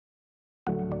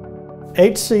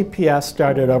HCPS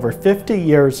started over 50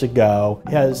 years ago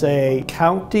as a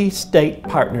county-state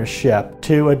partnership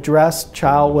to address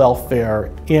child welfare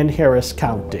in Harris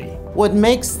County. What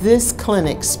makes this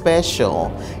clinic special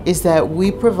is that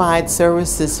we provide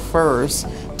services first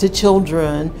to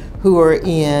children who are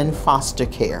in foster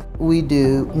care. We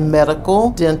do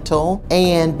medical, dental,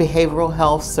 and behavioral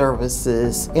health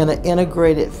services in an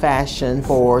integrated fashion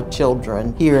for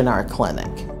children here in our clinic.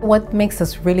 What makes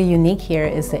us really unique here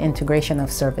is the integration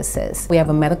of services. We have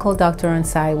a medical doctor on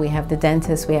site, we have the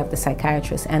dentist, we have the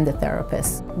psychiatrist, and the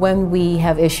therapist. When we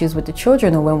have issues with the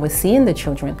children or when we're seeing the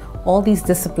children, all these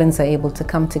disciplines are able to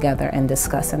come together and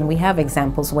discuss. And we have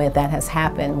examples where that has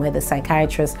happened, where the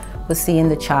psychiatrist was seeing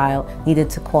the child,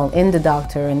 needed to call in the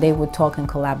doctor, and they would talk and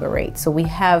collaborate. So we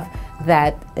have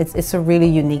that, it's a really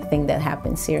unique thing that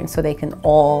happens here. And so they can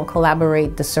all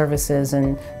collaborate the services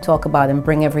and talk about and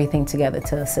bring everything together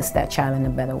to assist that child in a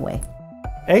better way.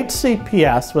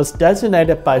 HCPS was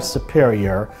designated by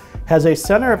Superior as a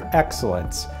center of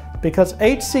excellence because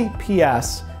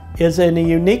HCPS is in a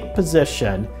unique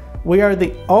position. We are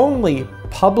the only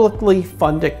publicly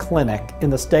funded clinic in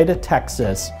the state of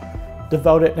Texas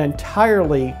devoted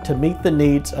entirely to meet the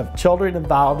needs of children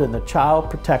involved in the child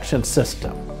protection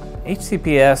system.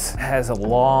 HCPS has a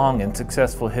long and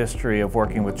successful history of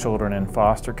working with children in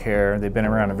foster care. They've been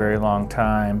around a very long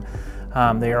time.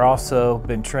 They are also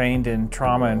been trained in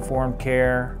trauma-informed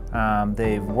care.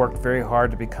 They've worked very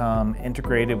hard to become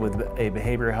integrated with a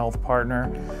behavioral health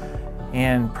partner.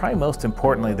 And probably most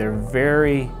importantly,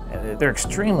 they're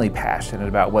extremely passionate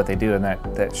about what they do, and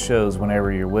that shows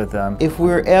whenever you're with them. If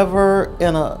we're ever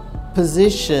in a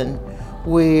position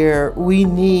where we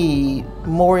need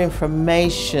more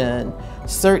information,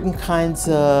 certain kinds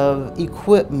of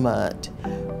equipment,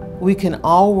 we can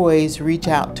always reach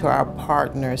out to our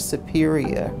partner,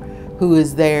 Superior, who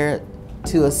is there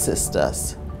to assist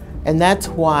us. And that's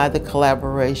why the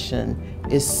collaboration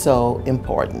is so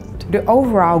important. The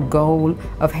overall goal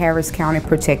of Harris County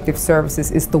Protective Services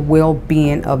is the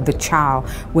well-being of the child.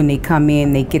 When they come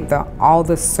in, they get all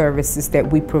the services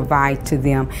that we provide to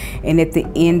them. And at the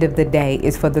end of the day,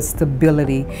 it's for the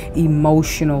stability,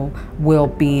 emotional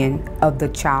well-being of the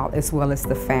child as well as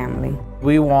the family.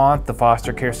 We want the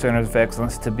Foster Care Centers of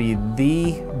Excellence to be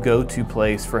the go-to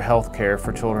place for health care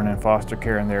for children in foster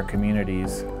care in their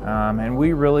communities. And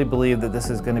we really believe that this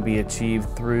is going to be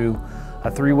achieved through a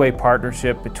three-way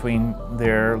partnership between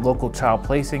their local child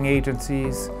placing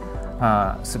agencies,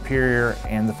 Superior,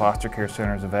 and the Foster Care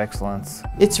Centers of Excellence.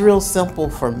 It's real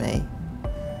simple for me.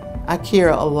 I care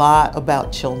a lot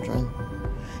about children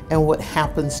and what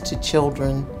happens to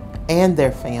children and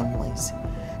their families.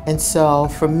 And so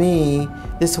for me,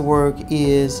 this work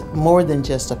is more than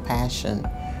just a passion,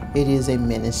 it is a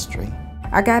ministry.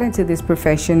 I got into this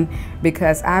profession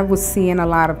because I was seeing a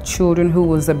lot of children who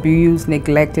was abused,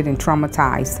 neglected, and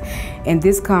traumatized. And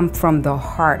this comes from the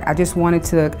heart. I just wanted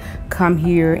to come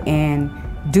here and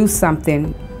do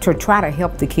something to try to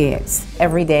help the kids.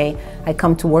 Every day I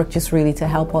come to work just really to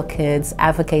help our kids,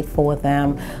 advocate for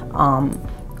them,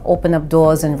 open up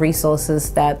doors and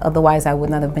resources that otherwise I would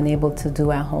not have been able to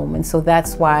do at home. And so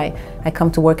that's why I come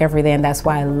to work every day, and that's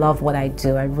why I love what I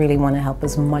do. I really want to help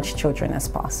as much children as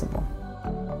possible.